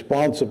West is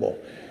responsible.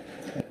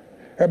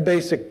 Our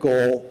basic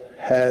goal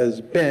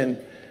has been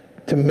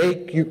to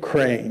make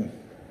Ukraine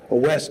a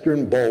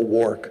Western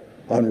bulwark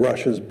on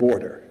Russia's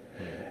border.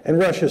 And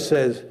Russia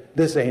says,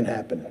 this ain't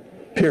happening,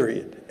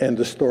 period, end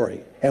of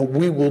story. And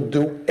we will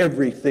do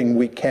everything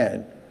we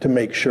can to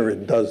make sure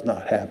it does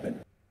not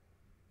happen.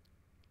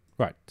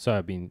 Right, so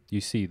I mean, you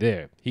see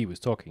there, he was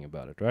talking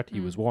about it, right? He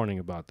was warning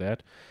about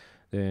that.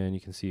 Then you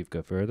can see if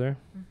go further.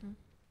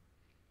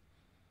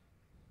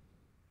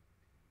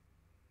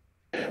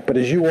 But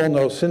as you all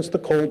know, since the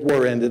Cold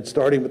War ended,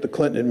 starting with the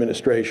Clinton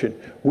administration,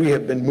 we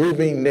have been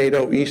moving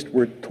NATO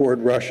eastward toward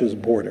Russia's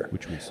border.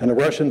 Which we saw. And the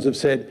Russians have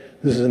said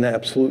this is an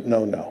absolute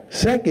no-no.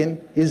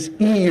 Second is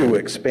EU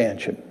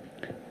expansion.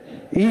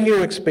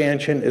 EU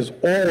expansion is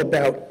all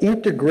about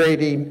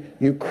integrating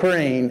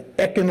Ukraine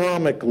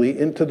economically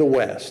into the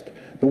West,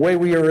 the way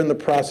we are in the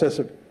process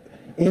of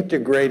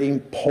integrating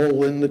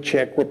Poland, the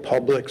Czech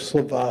Republic,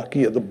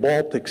 Slovakia, the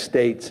Baltic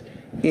states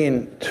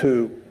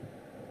into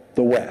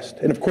the West.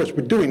 And of course,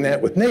 we're doing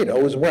that with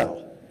NATO as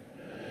well.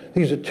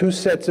 These are two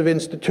sets of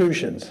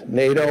institutions,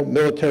 NATO,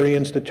 military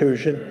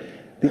institution,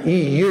 the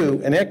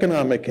EU, an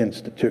economic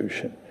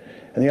institution.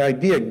 And the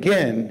idea,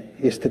 again,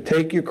 is to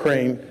take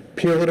Ukraine,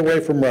 peel it away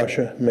from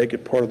Russia, and make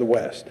it part of the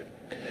West.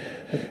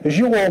 As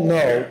you all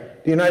know,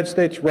 the United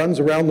States runs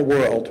around the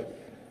world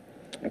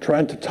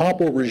trying to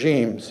topple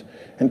regimes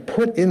and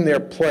put in their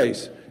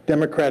place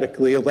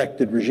democratically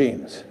elected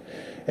regimes.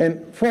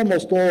 And for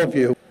almost all of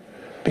you,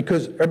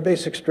 because our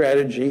basic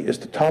strategy is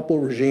to topple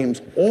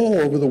regimes all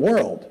over the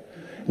world,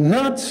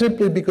 not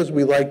simply because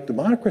we like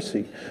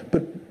democracy,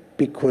 but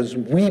because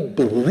we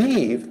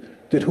believe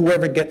that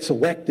whoever gets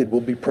elected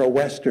will be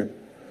pro-Western.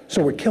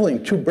 So we're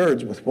killing two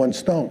birds with one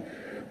stone.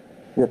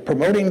 We're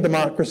promoting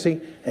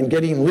democracy and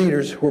getting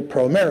leaders who are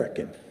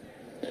pro-American.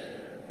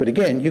 But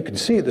again, you can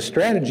see the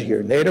strategy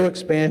here: NATO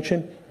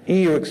expansion,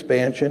 EU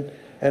expansion,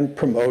 and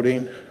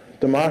promoting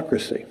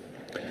democracy.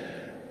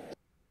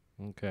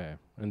 Okay,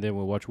 and then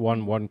we'll watch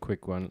one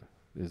quick one.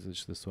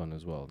 There's this one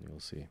as well, and you'll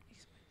see.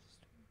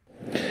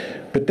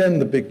 But then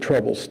the big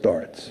trouble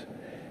starts,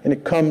 and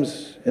it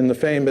comes in the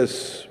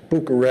famous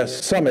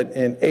Bucharest summit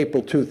in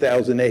April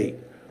 2008,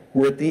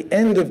 where at the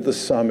end of the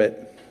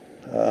summit,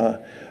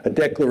 a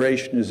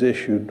declaration is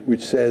issued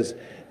which says,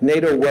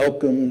 NATO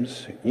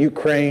welcomes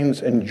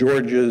Ukraine's and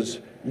Georgia's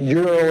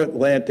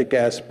Euro-Atlantic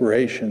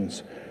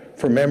aspirations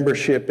for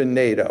membership in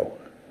NATO.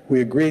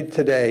 We agreed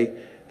today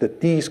that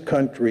these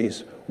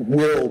countries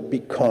will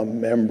become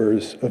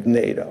members of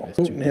NATO.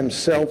 Putin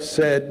himself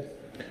said,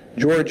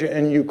 Georgia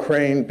and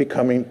Ukraine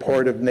becoming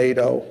part of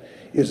NATO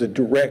is a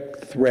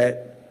direct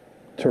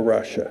threat to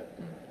Russia.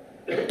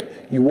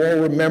 You all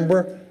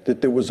remember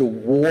that there was a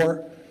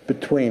war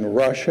between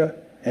Russia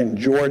and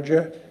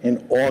Georgia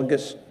in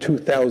August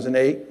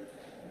 2008.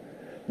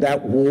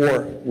 That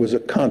war was a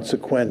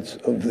consequence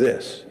of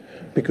this,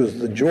 because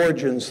the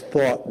Georgians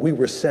thought we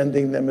were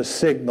sending them a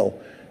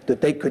signal that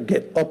they could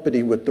get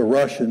uppity with the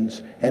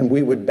Russians and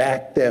we would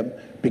back them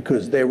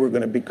because they were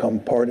going to become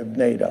part of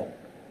NATO.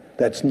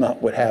 That's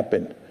not what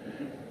happened.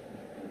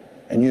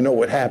 And you know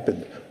what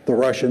happened. The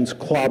Russians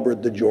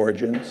clobbered the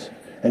Georgians,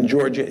 and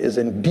Georgia is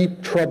in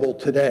deep trouble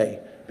today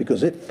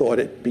because it thought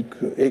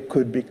it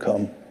could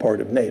become part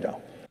of NATO.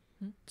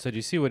 So do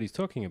you see what he's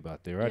talking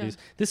about there, right?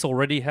 This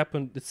already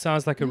happened. It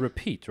sounds like a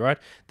repeat, right?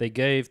 They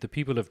gave the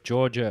people of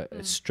Georgia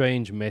a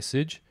strange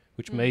message,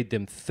 which made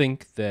them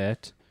think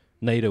that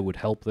NATO would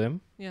help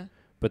them. Yeah.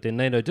 But then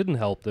NATO didn't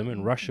help them,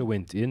 and Russia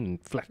went in and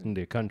flattened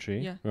their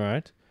country,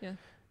 right? Yeah.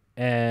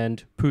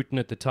 And Putin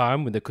at the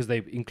time, because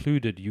they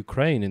included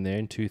Ukraine in there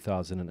in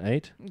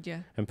 2008,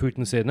 and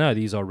Putin said, no,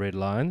 these are red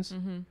lines.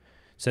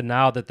 So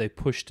now that they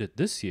pushed it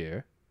this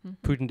year,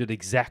 Putin did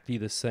exactly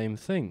the same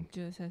thing.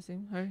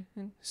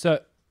 So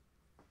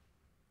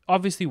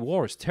obviously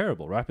war is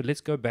terrible, right? But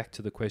let's go back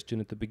to the question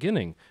at the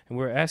beginning. And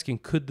we're asking,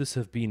 could this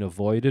have been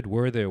avoided?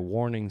 Were there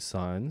warning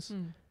signs?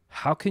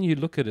 How can you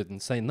look at it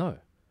and say no?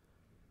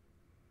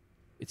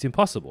 It's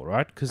impossible,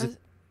 right? Because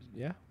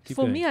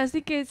for me, I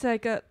think it's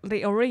like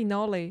they already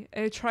know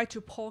it. Try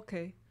to poke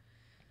it.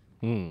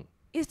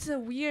 It's a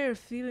weird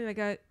feeling. Like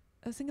I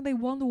think they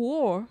won the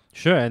war.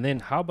 Sure, and then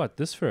how about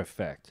this for a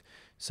fact?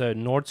 So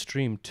Nord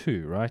Stream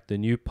 2, right? The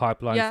new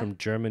pipeline from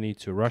Germany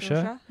to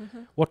Russia.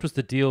 What was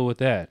the deal with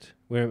that?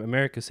 Where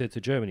America said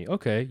to Germany,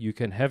 okay, you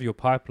can have your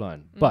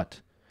pipeline,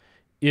 but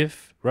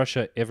if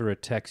Russia ever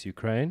attacks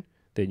Ukraine,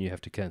 then you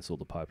have to cancel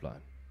the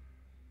pipeline.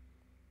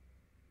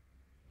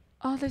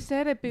 Oh, they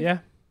said it before. Yeah.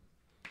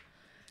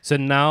 So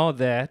now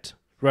that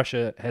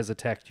Russia has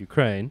attacked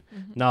Ukraine,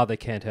 now they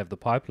can't have the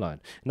pipeline.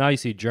 Now you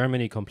see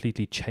Germany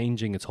completely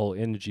changing its whole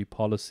energy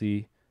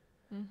policy.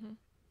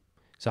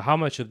 So how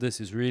much of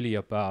this is really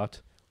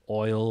about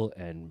oil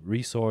and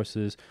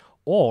resources,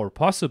 or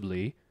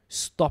possibly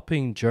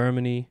stopping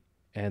Germany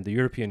and the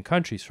European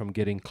countries from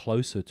getting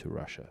closer to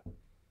Russia?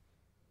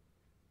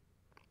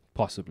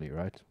 Possibly,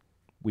 right?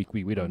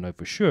 We don't know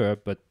for sure,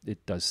 but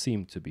it does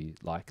seem to be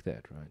like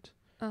that, right?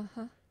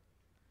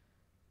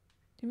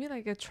 You mean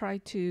like try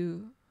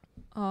to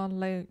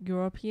like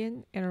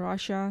European and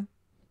Russia?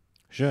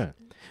 Sure.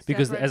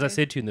 Because as I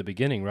said to you in the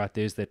beginning, right,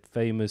 there's that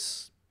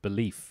famous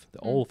belief,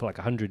 all for like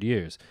 100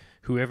 years,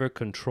 whoever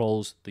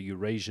controls the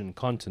Eurasian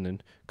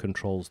continent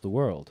controls the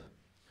world.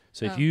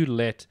 So if you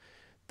let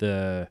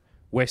the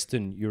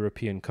Western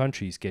European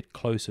countries get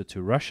closer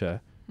to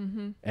Russia,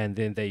 and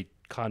then they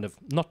kind of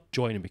not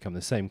join and become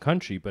the same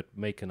country, but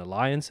make an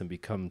alliance and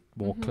become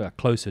more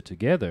closer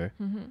together,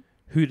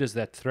 who does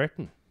that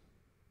threaten?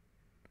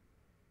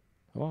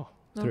 Oh,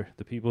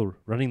 the people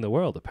running the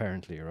world,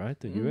 apparently, right?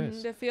 The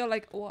US. They feel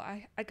like, oh,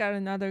 I got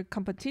another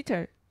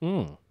competitor.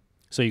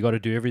 So you got to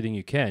do everything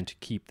you can to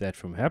keep that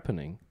from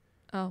happening.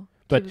 Oh.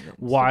 But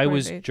why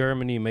was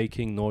Germany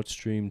making Nord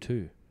Stream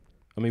 2?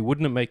 I mean,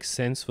 wouldn't it make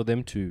sense for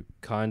them to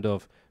kind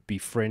of be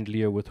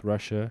friendlier with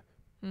Russia,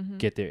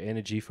 get their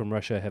energy from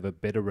Russia, have a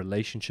better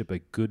relationship, a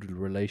good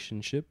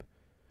relationship?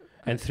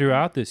 And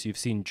throughout this, you've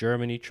seen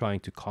Germany trying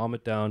to calm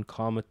it down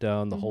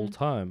the whole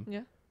time.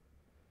 Yeah.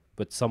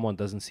 But someone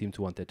doesn't seem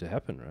to want that to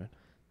happen, right?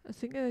 I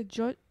think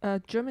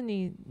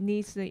Germany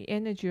needs the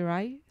energy,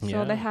 right?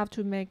 So they have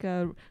to make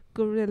a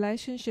good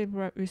relationship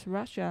with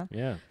Russia.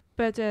 Yeah.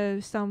 But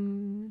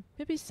some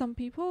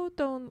people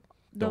don't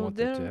don't want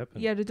that to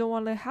happen. Yeah, they don't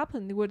want it to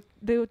happen.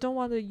 They don't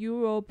want the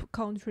Europe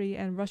country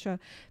and Russia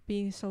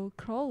being so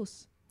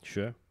close.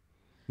 Sure.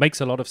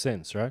 Makes a lot of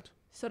sense, right?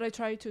 So they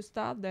try to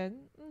stop then.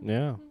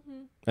 Yeah.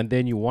 And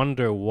then you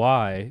wonder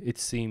why it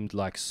seemed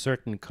like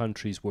certain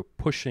countries were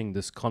pushing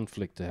this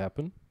conflict to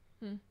happen.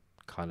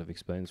 Kind of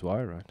explains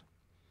why, right?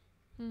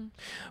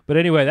 But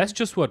anyway, that's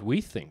just what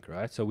we think,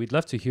 right? So we'd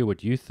love to hear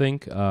what you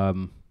think.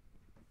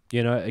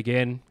 You know,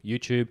 again,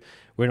 YouTube,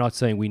 we're not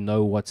saying we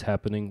know what's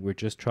happening. We're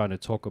just trying to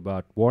talk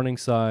about warning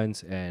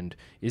signs and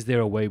is there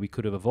a way we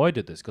could have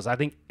avoided this? Because I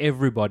think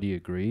everybody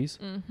agrees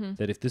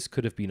that if this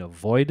could have been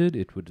avoided,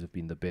 it would have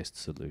been the best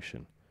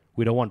solution.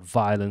 We don't want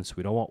violence.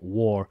 We don't want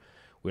war.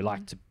 We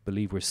like to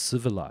believe we're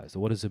civilized.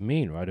 What does it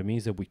mean, right? It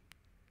means that we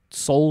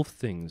solve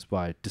things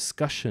by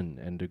discussion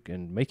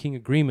and making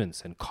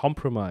agreements and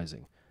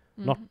compromising,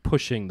 not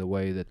pushing the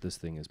way that this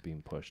thing is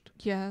being pushed.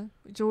 Yeah.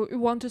 So we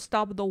want to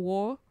stop the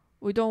war.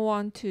 We don't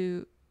want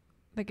to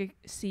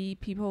see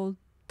people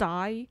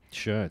die.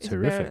 Sure, it's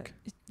horrific.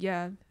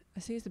 I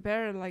think it's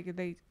better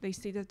they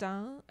sit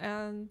down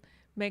and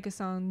make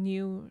some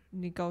new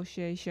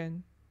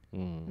negotiation,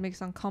 make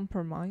some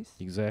compromise.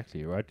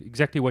 Exactly, right?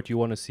 Exactly what you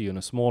want to see on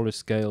a smaller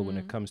scale when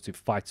it comes to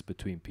fights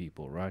between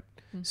people, right?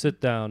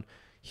 Sit down,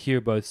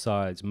 hear both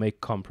sides, make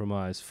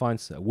compromise,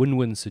 find a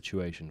win-win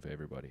situation for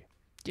everybody.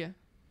 Yeah.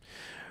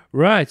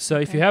 Right, so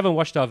if you haven't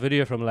watched our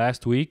video from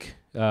last week,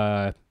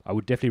 I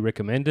would definitely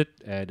recommend it,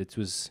 and it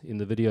was in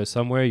the video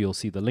somewhere. You'll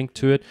see the link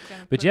to it.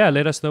 But yeah,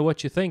 let us know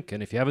what you think,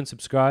 and if you haven't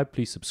subscribed,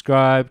 please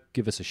subscribe,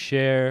 give us a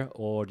share,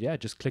 or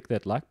just click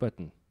that like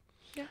button.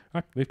 Yeah.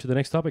 All right, move to the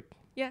next topic.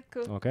 Yeah,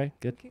 cool. Okay,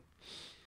 good. Okay.